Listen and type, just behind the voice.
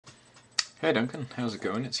Hey Duncan, how's it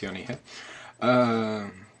going? It's Yoni here.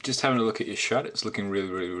 Just having a look at your shot. It's looking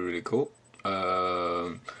really cool.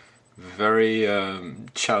 Very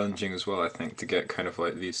challenging as well, I think, to get kind of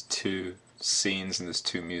like these two scenes and this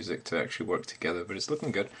two music to actually work together, but it's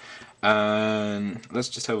looking good. And let's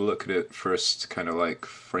just have a look at it first, kind of like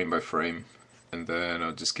frame by frame, and then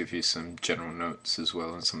I'll just give you some general notes as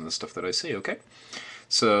well and some of the stuff that I see, okay?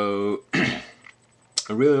 So,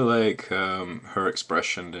 I really like her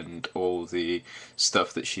expression and all the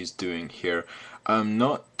stuff that she's doing here. I'm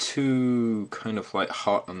not too kind of like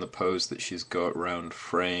hot on the pose that she's got around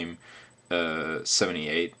frame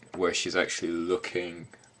 78, where she's actually looking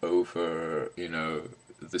over,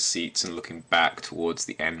 the seats and looking back towards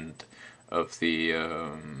the end of the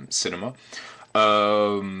cinema.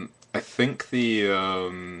 I think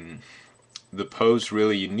the pose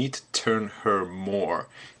really, you need to turn her more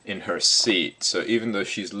in her seat. So even though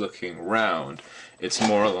she's looking round, it's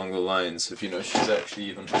more along the lines of, she's actually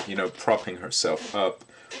even, propping herself up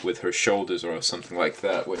with her shoulders or something like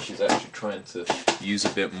that, where she's actually trying to use a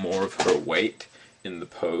bit more of her weight in the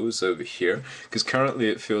pose over here. Because currently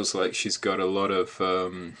it feels like she's got a lot of,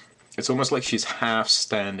 it's almost like she's half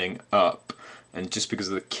standing up, and just because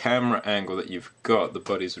of the camera angle that you've got, the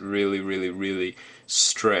body's really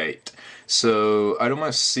straight. So I'd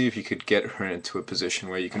almost see if you could get her into a position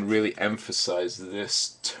where you can really emphasize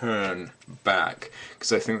this turn back,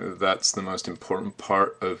 because I think that that's the most important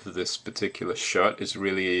part of this particular shot, is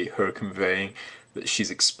really her conveying that she's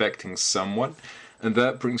expecting someone. And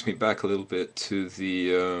that brings me back a little bit to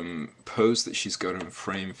the pose that she's got in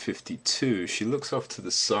frame 52. She looks off to the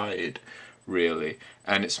side, really,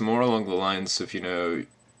 and it's more along the lines of,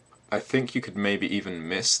 I think you could maybe even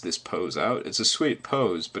miss this pose out. It's a sweet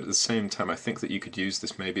pose, but at the same time, I think that you could use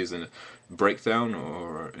this maybe as a breakdown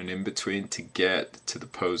or an in-between to get to the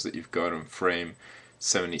pose that you've got on frame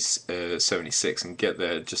 76 and get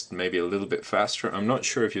there just maybe a little bit faster. I'm not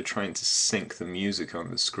sure if you're trying to sync the music on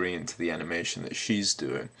the screen to the animation that she's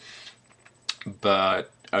doing,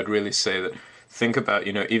 but I'd really say that think about,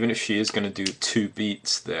 even if she is going to do two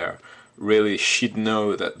beats there, really she'd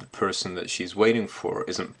know that the person that she's waiting for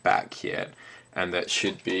isn't back yet, and that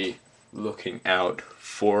she'd be looking out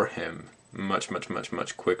for him much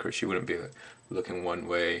quicker. She wouldn't be looking one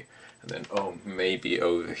way and then, oh, maybe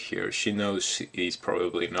over here. She knows he's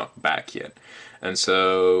probably not back yet. And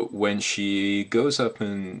so when she goes up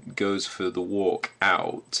and goes for the walk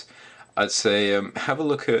out, I'd say have a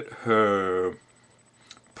look at her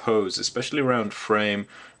pose, especially around frame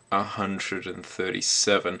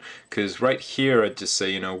 137, because right here I'd just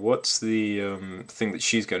say, what's the thing that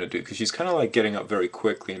she's going to do, because she's kind of like getting up very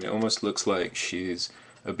quickly and it almost looks like she's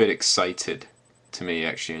a bit excited to me,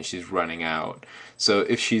 actually, and she's running out. So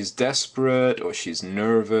if she's desperate or she's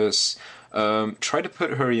nervous, try to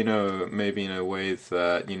put her, maybe in a way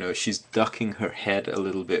that, she's ducking her head a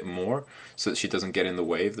little bit more so that she doesn't get in the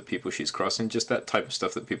way of the people she's crossing. Just that type of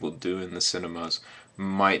stuff that people do in the cinemas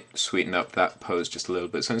might sweeten up that pose just a little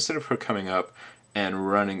bit. So instead of her coming up and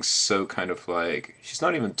running so kind of like, she's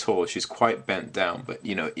not even tall, she's quite bent down, but,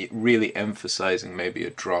 it really emphasizing maybe a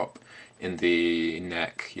drop in the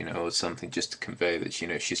neck, or something just to convey that,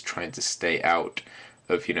 she's trying to stay out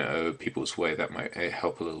of, people's way. That might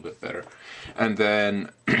help a little bit better. And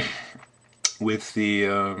then with the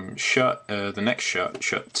the next shot,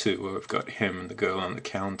 shot two, where we've got him and the girl on the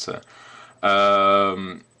counter,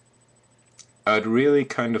 um, I'd really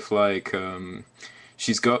kind of like,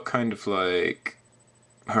 she's got kind of like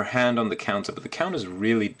her hand on the counter, but the counter is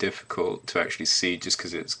really difficult to actually see just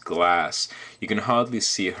because it's glass. You can hardly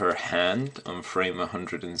see her hand on frame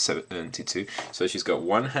 172. So she's got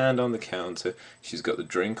one hand on the counter, she's got the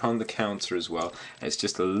drink on the counter as well, and it's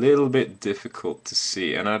just a little bit difficult to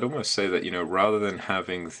see. And I'd almost say that, rather than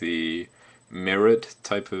having the mirrored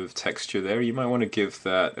type of texture there, you might want to give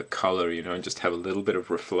that a color, and just have a little bit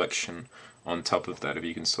of reflection on top of that, if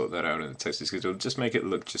you can sort that out in the text, because it'll just make it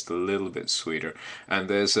look just a little bit sweeter. And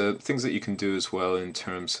there's things that you can do as well in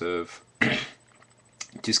terms of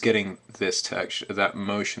just getting this text, that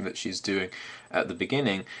motion that she's doing at the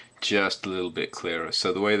beginning, just a little bit clearer.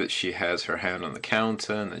 So the way that she has her hand on the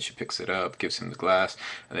counter and then she picks it up, gives him the glass,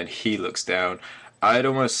 and then he looks down, I'd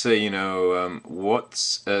almost say,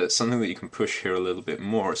 what's something that you can push here a little bit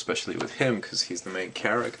more, especially with him, because he's the main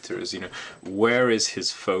character, is, where is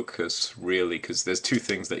his focus really? Because there's two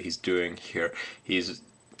things that he's doing here. He's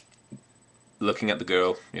looking at the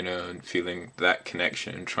girl, and feeling that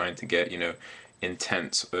connection and trying to get,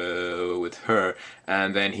 intense with her,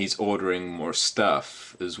 and then he's ordering more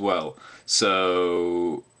stuff as well.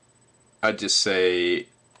 So I'd just say,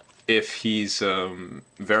 if he's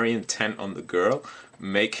very intent on the girl,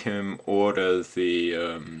 make him order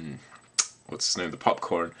the what's his name, the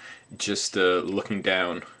popcorn, just looking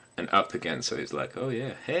down and up again. So he's like, oh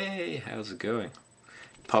yeah, hey, how's it going?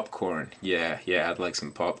 Popcorn, yeah, I'd like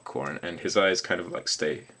some popcorn. And his eyes kind of like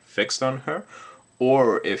stay fixed on her.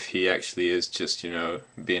 Or if he actually is just,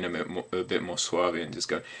 being a bit more suave and just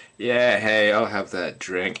going, yeah, hey, I'll have that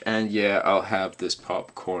drink, and yeah, I'll have this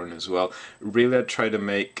popcorn as well. Really, I'd try to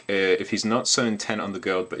make, if he's not so intent on the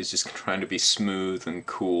girl, but he's just trying to be smooth and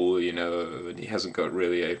cool, and he hasn't got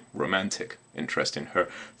really a romantic interest in her,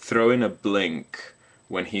 throw in a blink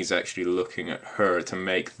when he's actually looking at her to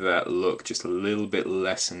make that look just a little bit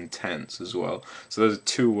less intense as well. So those are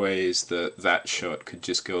two ways that that shot could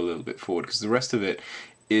just go a little bit forward, because the rest of it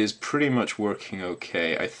is pretty much working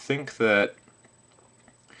okay. I think that,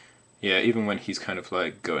 yeah, even when he's kind of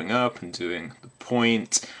like going up and doing the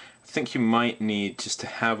point, I think you might need just to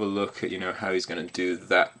have a look at, how he's going to do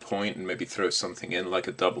that point and maybe throw something in like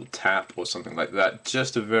a double tap or something like that.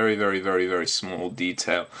 Just a very, very, very, very small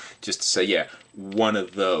detail, just to say, yeah, one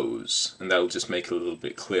of those, and that'll just make it a little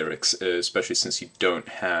bit clearer, especially since you don't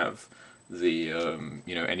have the,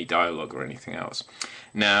 any dialogue or anything else.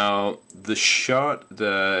 Now, the shot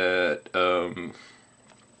that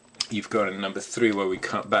you've got in number 3 where we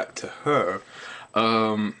cut back to her,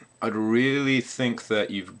 I'd really think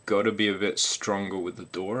that you've got to be a bit stronger with the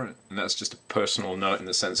door, and that's just a personal note in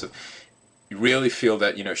the sense of you really feel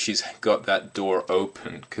that she's got that door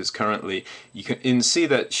open, because currently you can see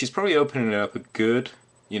that she's probably opening it up a good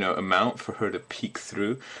amount for her to peek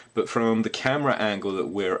through, but from the camera angle that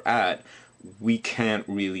we're at, we can't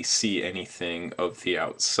really see anything of the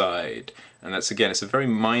outside. And that's, again, it's a very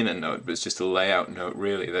minor note, but it's just a layout note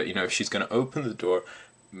really, that if she's going to open the door,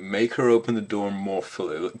 make her open the door more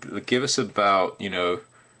fully. Give us about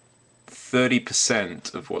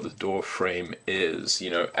 30% of what the door frame is,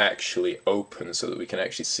 actually open, so that we can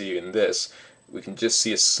actually see in this. We can just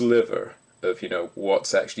see a sliver of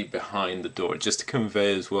what's actually behind the door, just to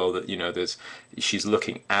convey as well that she's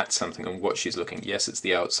looking at something, and what she's looking. Yes, it's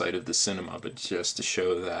the outside of the cinema, but just to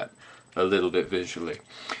show that a little bit visually.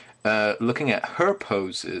 Looking at her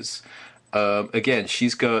poses. Again,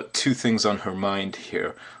 she's got two things on her mind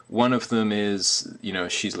here. One of them is,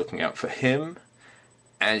 she's looking out for him,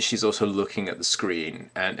 and she's also looking at the screen.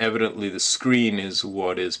 And evidently the screen is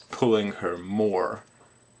what is pulling her more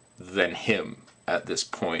than him at this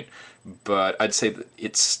point. But I'd say that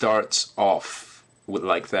it starts off with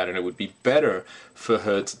like that, and it would be better for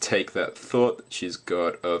her to take that thought that she's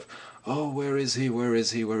got of, oh, where is he,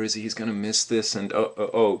 he's gonna miss this, and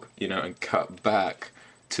and cut back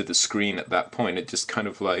to the screen at that point. It just kind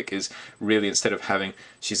of like is really, instead of having,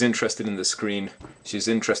 she's interested in the screen, she's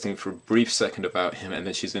interested for a brief second about him, and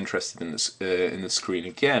then she's interested in the screen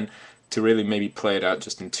again, to really maybe play it out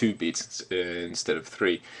just in 2 beats instead of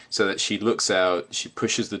 3, so that she looks out, she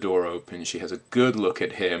pushes the door open, she has a good look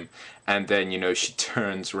at him, and then she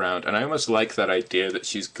turns around. And I almost like that idea that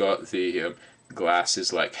she's got the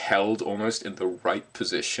glasses like held almost in the right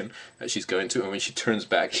position that she's going to, and when she turns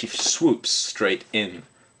back, she swoops straight in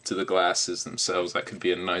to the glasses themselves. That could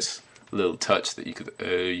be a nice little touch that you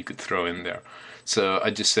could throw in there. So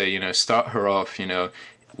I'd just say, start her off,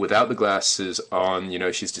 without the glasses on,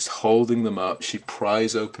 she's just holding them up, she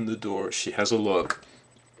pries open the door, she has a look,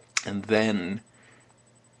 and then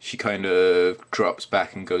she kind of drops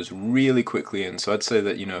back and goes really quickly in. So I'd say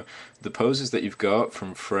that, the poses that you've got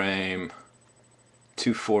from frame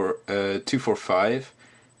 245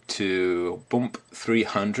 to bump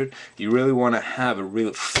 300, you really want to have a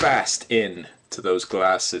real fast in to those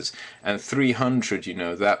glasses. And 300,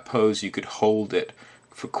 that pose, you could hold it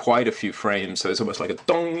for quite a few frames, so it's almost like a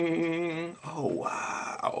dong, oh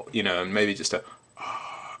wow, and maybe just a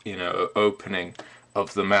opening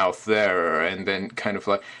of the mouth there, and then kind of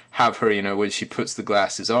like have her, when she puts the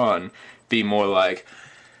glasses on, be more like,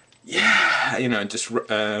 yeah, just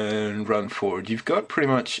run forward. You've got pretty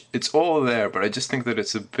much, it's all there, but I just think that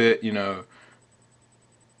it's a bit,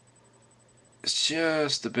 it's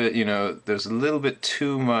just a bit, there's a little bit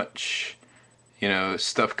too much,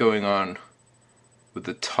 stuff going on with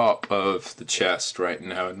the top of the chest right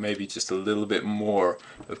now, and maybe just a little bit more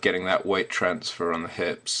of getting that weight transfer on the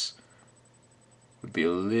hips would be a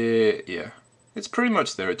little, yeah. It's pretty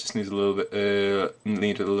much there, it just needs a little bit,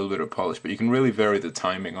 needed a little bit of polish, but you can really vary the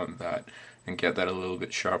timing on that and get that a little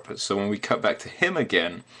bit sharper. So when we cut back to him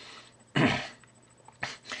again, I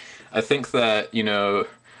think that, you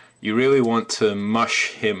really want to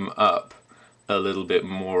mush him up a little bit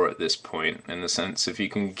more at this point, in the sense if you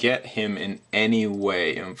can get him in any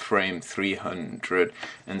way in frame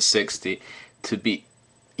 360 to be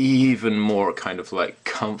even more kind of like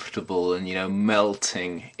comfortable and, you know,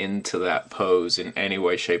 melting into that pose in any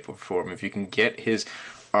way, shape, or form. If you can get his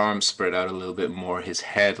arms spread out a little bit more, his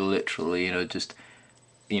head literally, you know, just,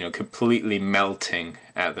 you know, completely melting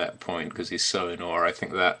at that point because he's so in awe, I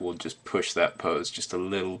think that will just push that pose just a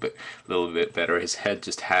little bit better. His head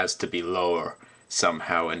just has to be lower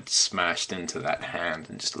somehow and smashed into that hand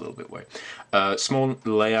in just a little bit way. Small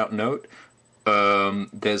layout note,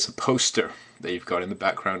 there's a poster that you've got in the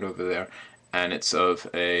background over there, and it's of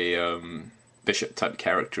a bishop type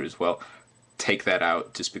character as well. Take that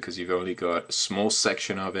out just because you've only got a small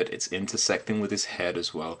section of it. It's intersecting with his head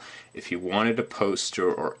as well. If you wanted a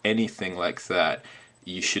poster or anything like that,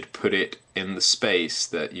 you should put it in the space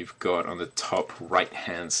that you've got on the top right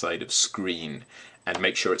hand side of screen and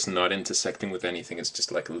make sure it's not intersecting with anything. It's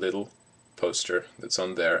just like a little poster that's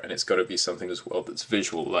on there, and it's got to be something as well that's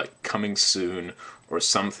visual, like coming soon, or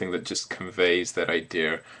something that just conveys that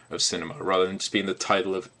idea of cinema rather than just being the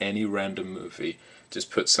title of any random movie. Just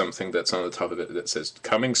put something that's on the top of it that says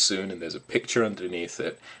coming soon and there's a picture underneath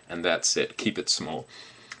it, and that's it. Keep it small.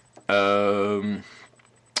 So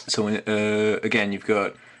again, you've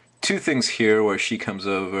got two things here where she comes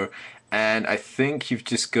over, and I think you've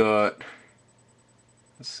just got,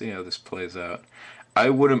 let's see how this plays out. I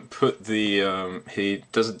wouldn't put the he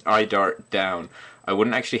does an eye dart down. I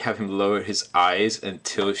wouldn't actually have him lower his eyes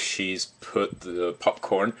until she's put the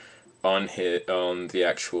popcorn on the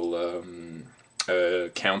actual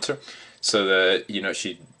counter, so that, you know,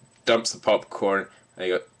 she dumps the popcorn and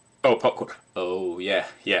you go, oh, popcorn, oh yeah,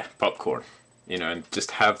 popcorn, you know, and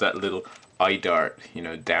just have that little eye dart, you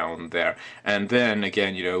know, down there. And then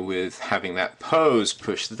again, you know, with having that pose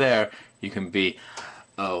pushed there, you can be,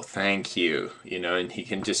 oh, thank you, you know, and he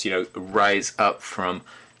can just, you know, rise up from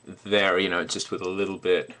there, you know, just with a little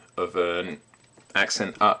bit of an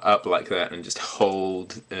accent up like that, and just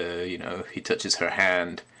hold, you know, he touches her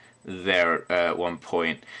hand there at one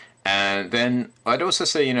point. And then I'd also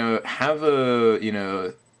say, you know, have a, you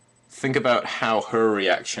know, think about how her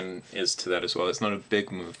reaction is to that as well. It's not a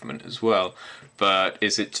big movement as well, but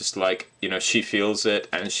is it just like, you know, she feels it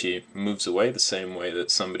and she moves away the same way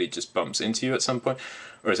that somebody just bumps into you at some point?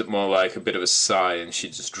 Or is it more like a bit of a sigh and she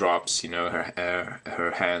just drops, you know,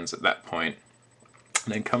 her hands at that point?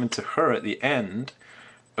 And then coming to her at the end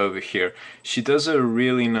over here, she does a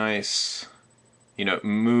really nice, you know,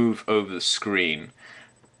 move over the screen.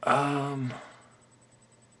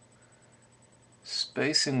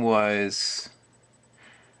 Spacing wise,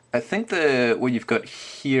 I think what you've got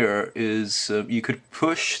here is you could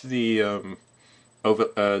push the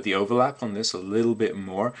overlap on this a little bit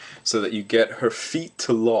more so that you get her feet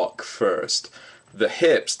to lock first, the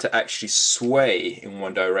hips to actually sway in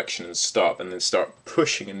one direction and stop, and then start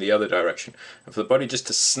pushing in the other direction, and for the body just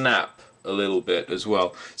to snap a little bit as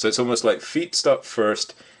well. So it's almost like feet stop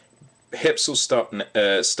first, hips will stop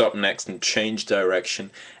next and change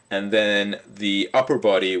direction, and then the upper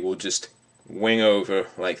body will just wing over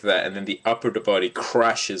like that, and then the upper body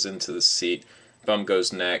crashes into the seat, bum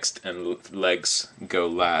goes next, and legs go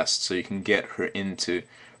last. So you can get her into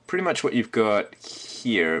pretty much what you've got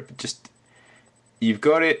here, but just you've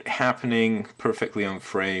got it happening perfectly on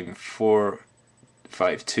frame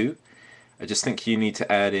 452. I just think you need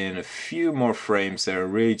to add in a few more frames there,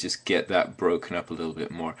 really just get that broken up a little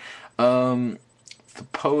bit more. The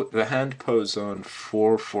hand pose on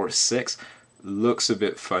 446 looks a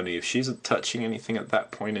bit funny. If she's not touching anything at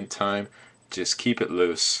that point in time, just keep it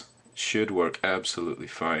loose. Should work absolutely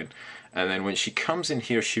fine. And then when she comes in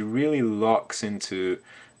here, she really locks into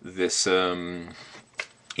this, you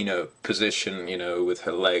know, position, you know, with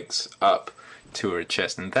her legs up to her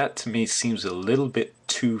chest, and that to me seems a little bit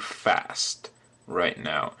too fast right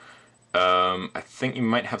now. I think you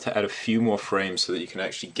might have to add a few more frames so that you can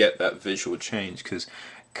actually get that visual change, because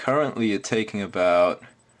currently you're taking about,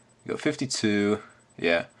 you got 52,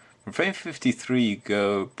 yeah, from frame 53 you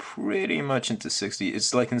go pretty much into 60.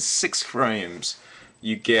 It's like in 6 frames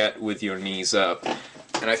you get with your knees up,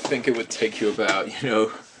 and I think it would take you about, you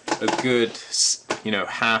know, a good, you know,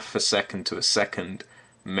 half a second to a second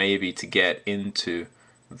maybe to get into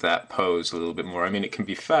that pose a little bit more. I mean, it can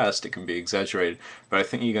be fast, it can be exaggerated, but I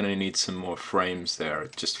think you're going to need some more frames there.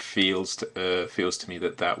 It just feels to me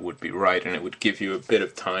that that would be right, and it would give you a bit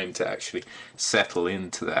of time to actually settle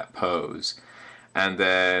into that pose. And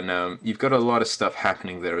then you've got a lot of stuff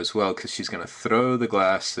happening there as well, because she's going to throw the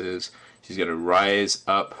glasses, she's going to rise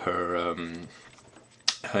up her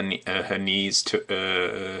knees to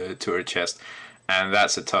her chest, and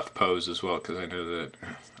that's a tough pose as well, because I know that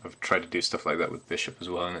I've tried to do stuff like that with Bishop as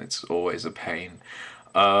well, and it's always a pain.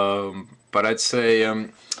 But I'd say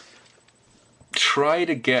try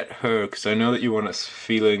to get her, because I know that you want a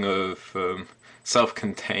feeling of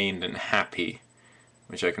self-contained and happy,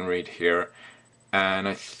 which I can read here. And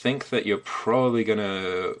I think that you're probably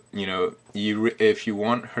gonna, if you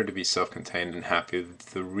want her to be self-contained and happy,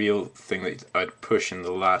 the real thing that I'd push in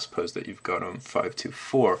the last pose that you've got on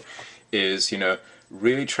 524 is,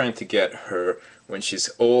 really trying to get her when she's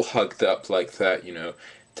all hugged up like that,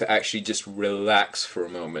 to actually just relax for a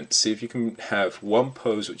moment. See if you can have one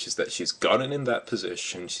pose, which is that she's gotten in that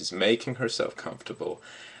position, she's making herself comfortable,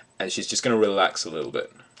 and she's just gonna relax a little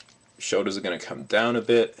bit. Shoulders are going to come down a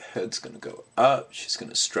bit, head's going to go up, she's going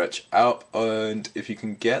to stretch out, and if you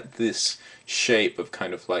can get this shape of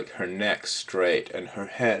kind of like her neck straight and her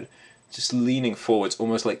head just leaning forwards,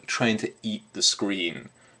 almost like trying to eat the screen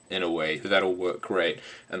in a way, that'll work great.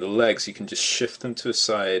 And the legs, you can just shift them to a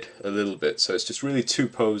side a little bit, so it's just really two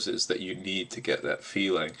poses that you need to get that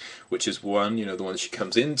feeling, which is one, the one she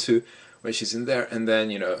comes into, when she's in there, and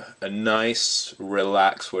then a nice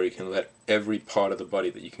relax where you can let every part of the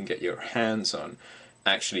body that you can get your hands on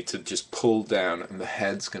actually to just pull down, and the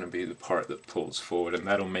head's going to be the part that pulls forward, and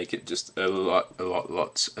that'll make it just a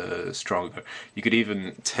lot stronger. You could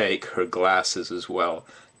even take her glasses as well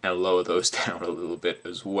and lower those down a little bit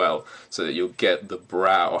as well, so that you'll get the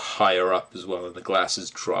brow higher up as well and the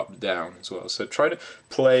glasses drop down as well. So try to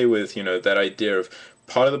play with that idea of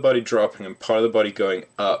part of the body dropping and part of the body going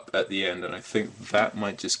up at the end, and I think that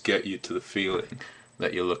might just get you to the feeling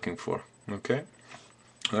that you're looking for. Okay?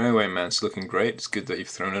 Anyway, man, it's looking great. It's good that you've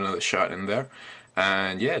thrown another shot in there.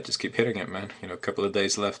 And yeah, just keep hitting it, man. A couple of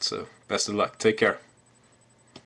days left, so best of luck. Take care.